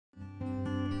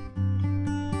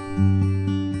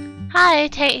Hi,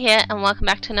 Tate here, and welcome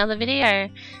back to another video.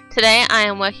 Today I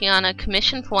am working on a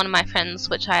commission for one of my friends,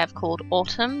 which I have called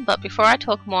Autumn, but before I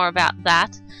talk more about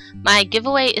that, my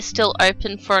giveaway is still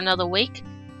open for another week.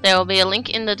 There will be a link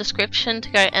in the description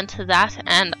to go enter that,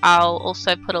 and I'll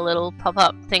also put a little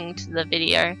pop-up thing to the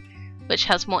video which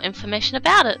has more information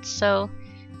about it, so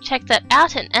check that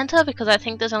out and enter, because I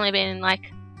think there's only been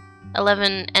like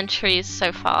 11 entries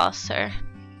so far, so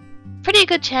pretty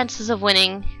good chances of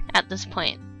winning at this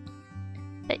point.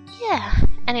 But yeah,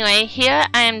 anyway, here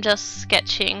I am just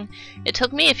sketching. It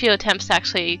took me a few attempts to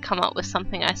actually come up with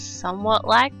something I somewhat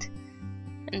liked,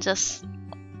 and just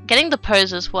getting the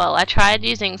pose as well. I tried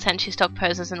using Senshi stock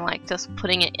poses and like just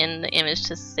putting it in the image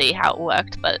to see how it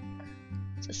worked, but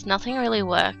just nothing really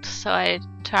worked, so I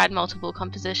tried multiple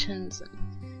compositions, and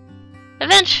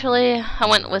eventually I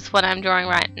went with what I'm drawing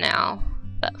right now,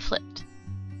 but flipped.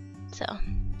 So,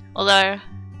 although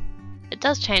it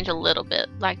does change a little bit,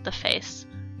 like the face,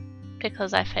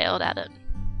 because I failed at it.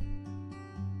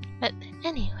 But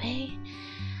anyway,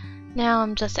 now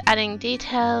I'm just adding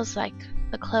details like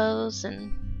the clothes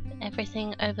and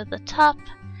everything over the top,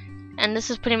 and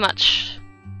this is pretty much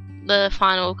the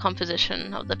final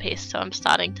composition of the piece, so I'm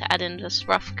starting to add in just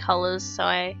rough colors so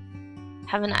I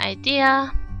have an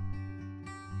idea.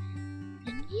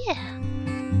 And yeah.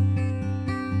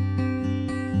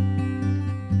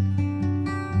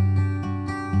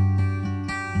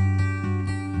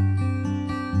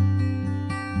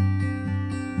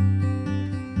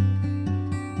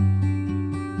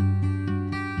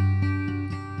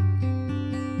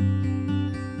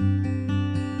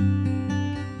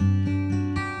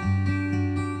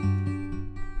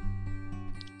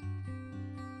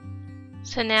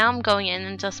 So now I'm going in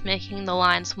and just making the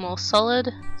lines more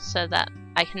solid so that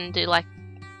I can do like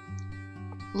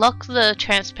lock the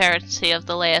transparency of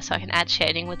the layer so I can add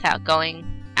shading without going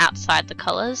outside the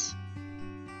colors.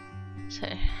 So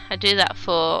I do that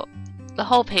for the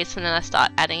whole piece, and then I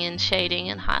start adding in shading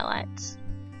and highlights.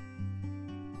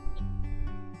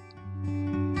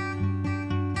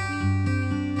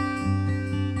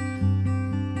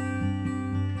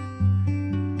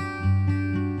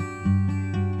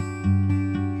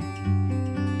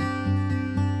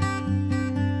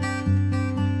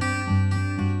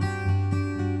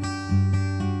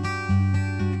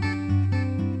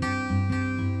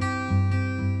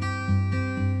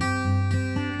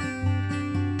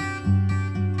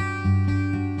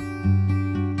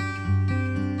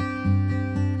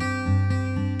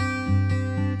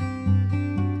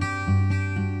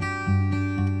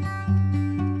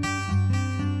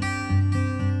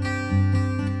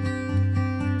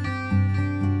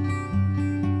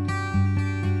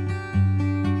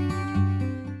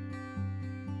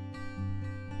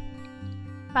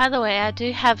 By the way, I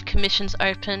do have commissions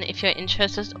open if you're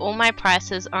interested. All my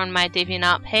prices are on my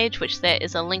DeviantArt page, which there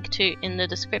is a link to in the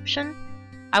description.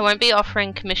 I won't be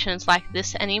offering commissions like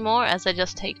this anymore, as they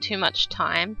just take too much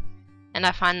time and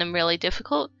I find them really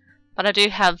difficult, but I do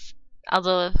have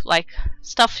other like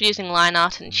stuff using line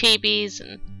art and chibis,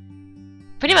 and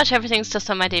pretty much everything's just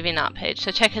on my DeviantArt page, so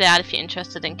check it out if you're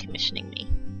interested in commissioning me.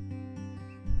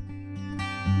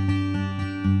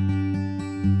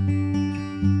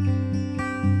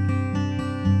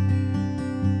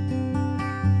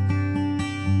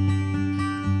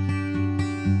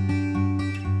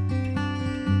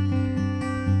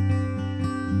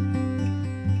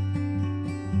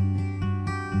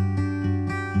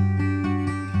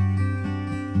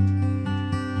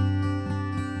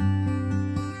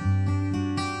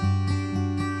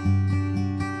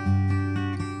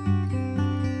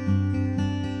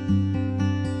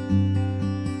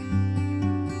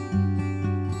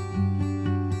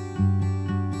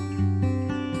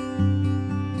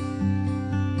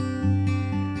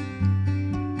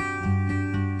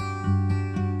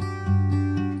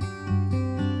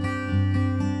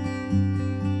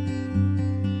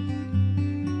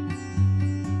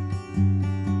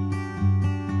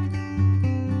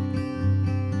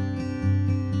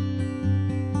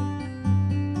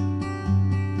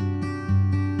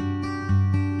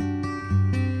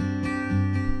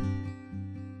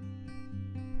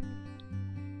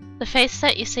 The face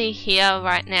that you see here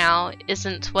right now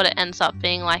isn't what it ends up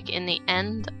being like in the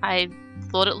end. I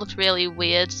thought it looked really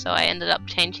weird, so I ended up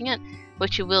changing it,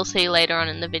 which you will see later on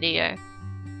in the video.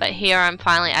 But here I'm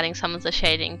finally adding some of the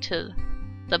shading to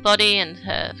the body and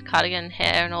her cardigan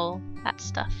hair and all that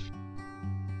stuff.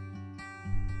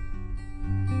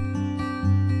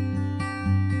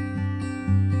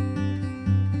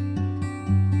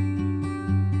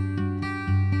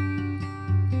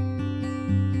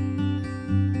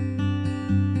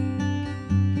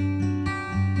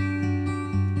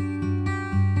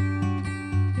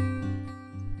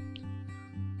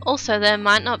 Also, there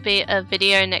might not be a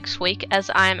video next week as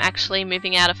I am actually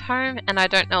moving out of home and I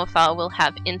don't know if I will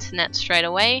have internet straight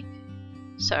away.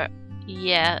 So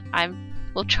yeah, I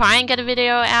will try and get a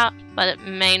video out, but it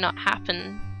may not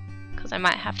happen because I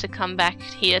might have to come back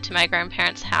here to my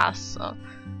grandparents' house,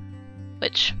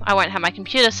 which I won't have my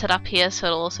computer set up here, so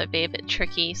it'll also be a bit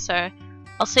tricky. So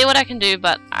I'll see what I can do,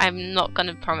 but I'm not going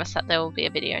to promise that there will be a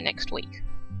video next week.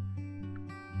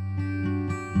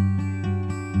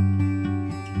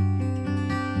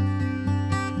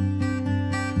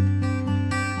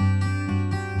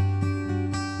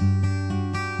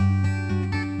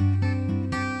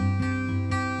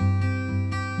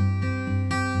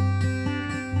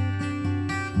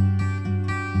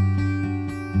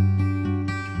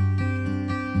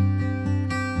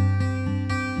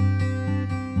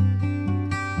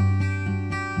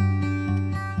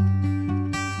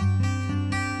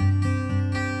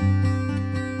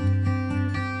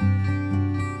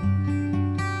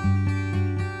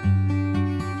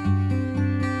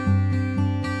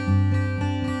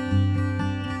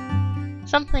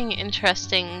 Something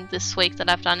interesting this week that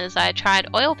I've done is I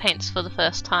tried oil paints for the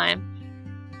first time.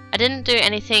 I didn't do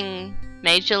anything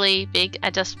majorly big, I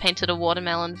just painted a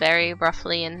watermelon very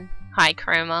roughly in high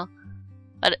chroma.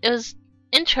 But it was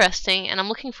interesting and I'm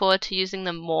looking forward to using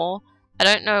them more. I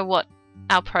don't know what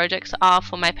our projects are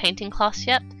for my painting class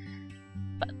yet,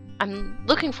 but I'm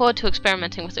looking forward to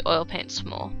experimenting with the oil paints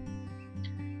more.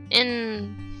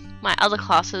 In my other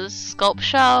classes,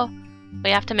 sculpture, we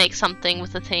have to make something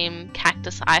with the theme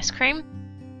cactus ice cream,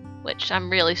 which I'm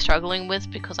really struggling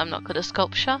with because I'm not good at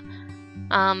sculpture.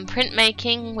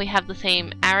 Printmaking, we have the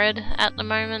theme arid at the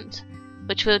moment,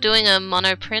 which we're doing a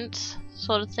monoprint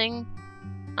sort of thing.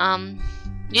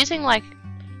 Using like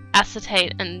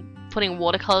acetate and putting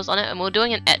watercolors on it, and we're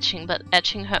doing an etching, but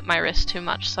etching hurt my wrist too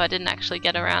much, so I didn't actually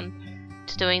get around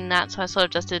to doing that, so I sort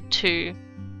of just did 2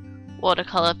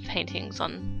 watercolor paintings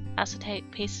on acetate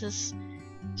pieces.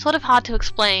 Sort of hard to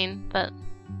explain, but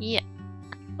yeah.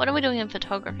 What are we doing in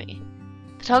photography?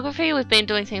 Photography, we've been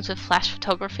doing things with flash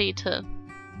photography to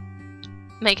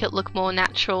make it look more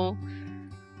natural,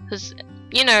 because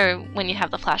you know when you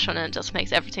have the flash on it just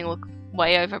makes everything look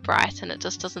way over bright and it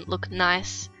just doesn't look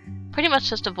nice. Pretty much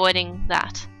just avoiding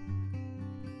that.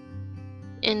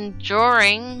 In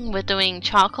drawing, we're doing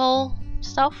charcoal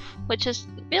stuff, which is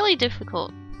really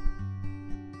difficult,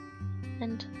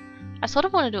 and I sort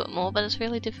of want to do it more, but it's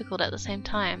really difficult at the same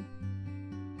time.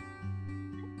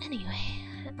 Anyway,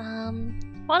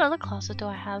 what other classes do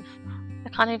I have? I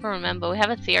can't even remember. We have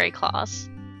a theory class.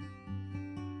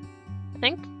 I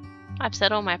think I've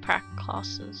said all my prac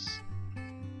classes.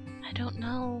 I don't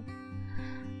know.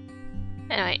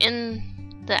 Anyway,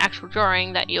 in the actual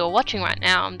drawing that you're watching right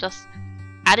now, I'm just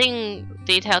adding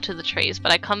detail to the trees,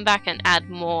 but I come back and add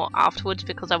more afterwards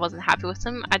because I wasn't happy with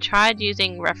them. I tried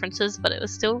using references, but it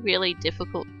was still really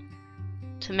difficult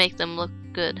to make them look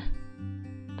good.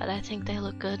 But I think they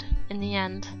look good in the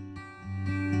end.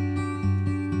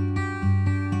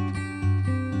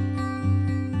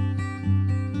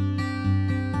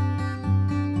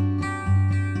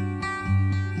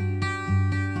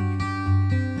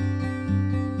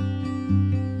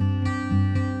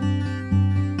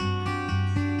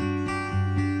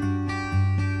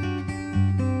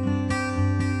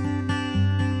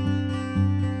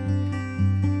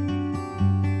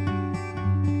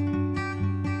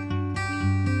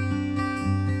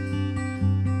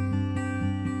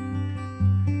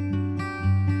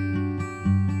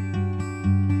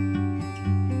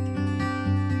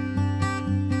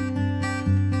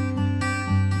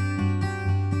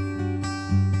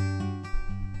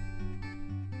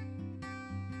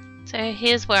 So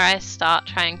here's where I start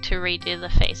trying to redo the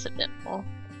face a bit more.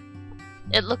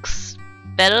 It looks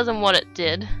better than what it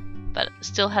did, but it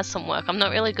still has some work. I'm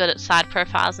not really good at side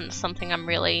profiles, and it's something I'm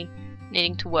really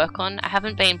needing to work on. I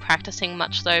haven't been practicing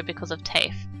much though because of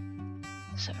TAFE,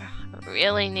 so I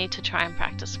really need to try and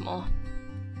practice more.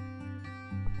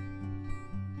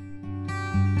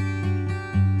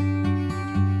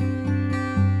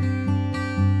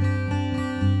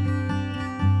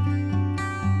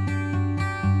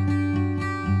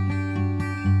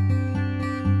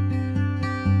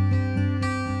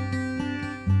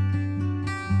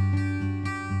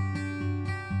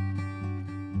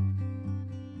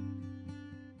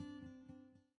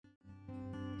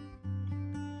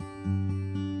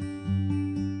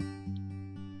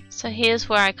 So here's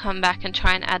where I come back and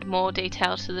try and add more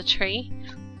detail to the tree.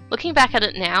 Looking back at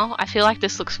it now, I feel like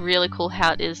this looks really cool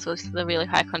how it is with the really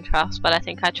high contrast, but I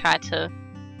think I tried to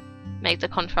make the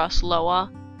contrast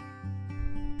lower.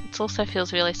 It also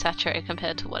feels really saturated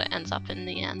compared to what it ends up in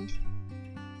the end.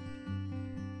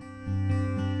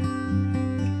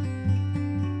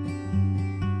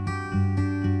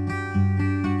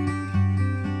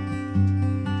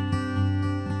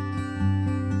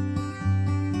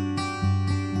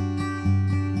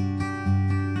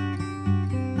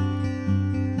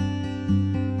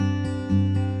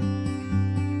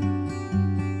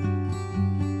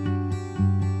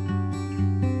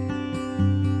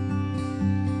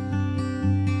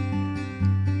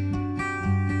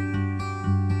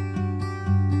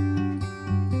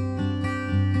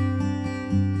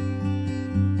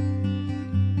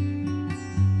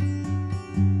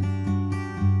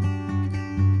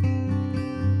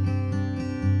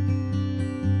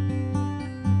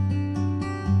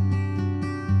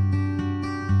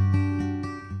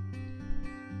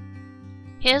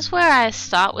 Here's where I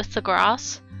start with the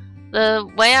grass.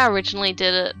 The way I originally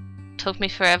did it took me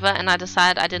forever, and I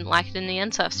decided I didn't like it in the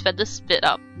end, so I've sped this bit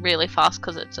up really fast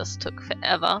because it just took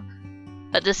forever.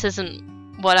 But this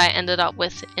isn't what I ended up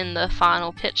with in the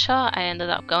final picture. I ended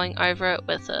up going over it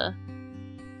with a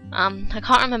I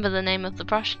can't remember the name of the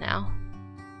brush now.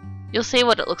 You'll see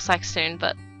what it looks like soon,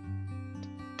 but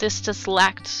this just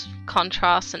lacked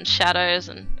contrast and shadows,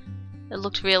 and it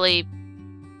looked really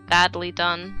badly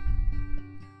done.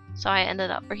 So I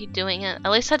ended up redoing it.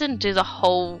 At least I didn't do the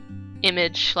whole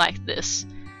image like this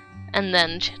and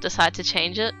then decide to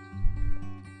change it.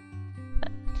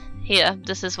 But here,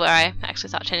 this is where I actually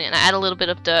start changing it. And I add a little bit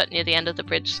of dirt near the end of the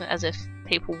bridge as if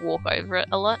people walk over it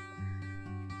a lot.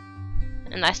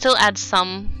 And I still add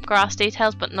some grass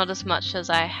details, but not as much as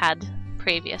I had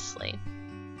previously.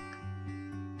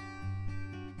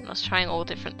 I was trying all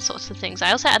different sorts of things.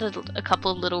 I also added a couple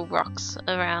of little rocks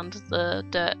around the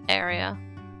dirt area.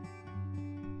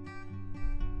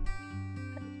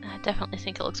 I definitely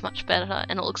think it looks much better,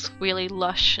 and it looks really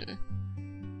lush and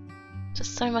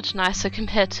just so much nicer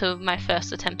compared to my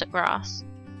first attempt at grass.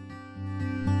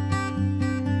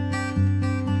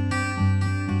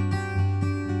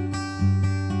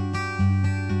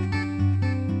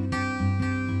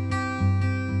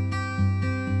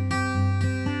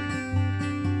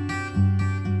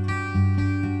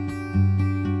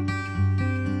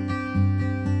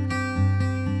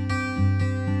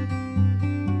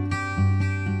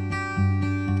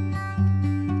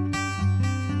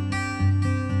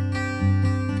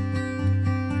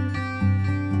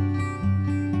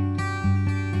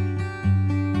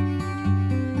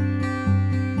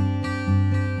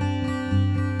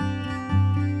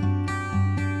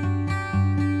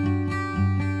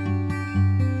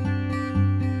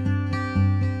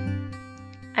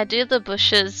 I do the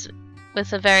bushes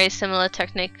with a very similar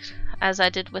technique as I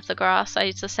did with the grass. I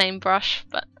used the same brush,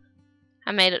 but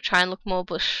I made it try and look more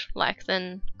bush-like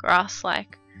than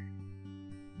grass-like.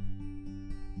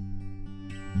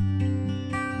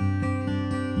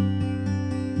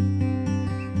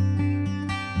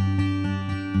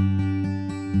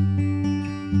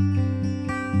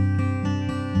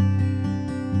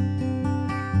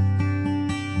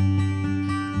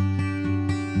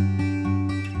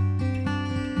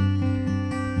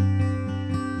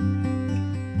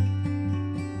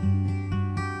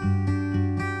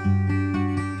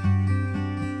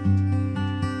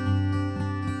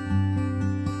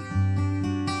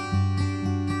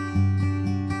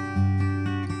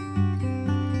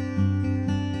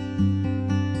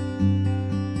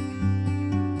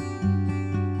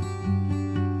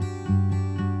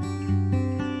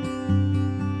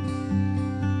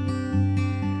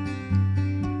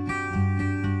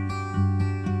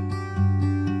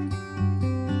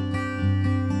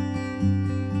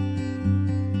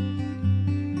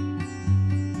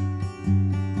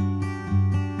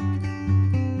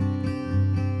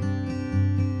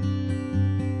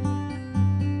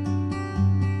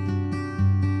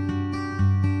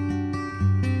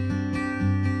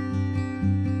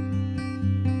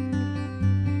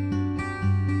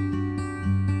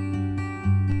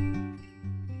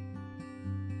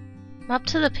 I'm up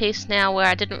to the piece now where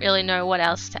I didn't really know what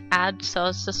else to add, so I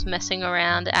was just messing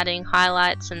around, adding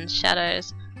highlights and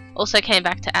shadows. Also came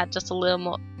back to add just a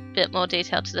little bit more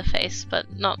detail to the face, but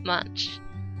not much.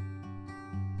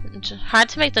 And tried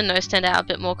to make the nose stand out a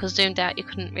bit more because zoomed out you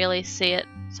couldn't really see it,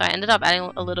 so I ended up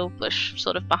adding a little bush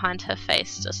sort of behind her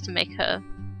face just to make her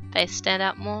face stand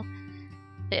out more.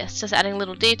 But yes, just adding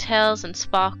little details and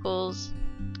sparkles,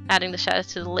 adding the shadows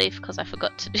to the leaf because I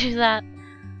forgot to do that.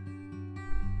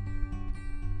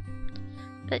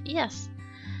 But yes,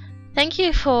 thank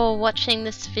you for watching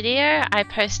this video. I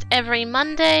post every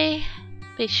Monday.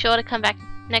 Be sure to come back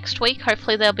next week.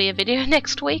 Hopefully there'll be a video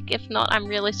next week. If not, I'm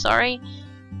really sorry.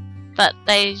 But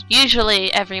they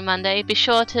usually every Monday. Be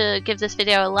sure to give this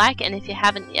video a like, and if you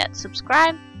haven't yet,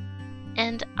 subscribe.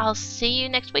 And I'll see you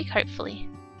next week, hopefully.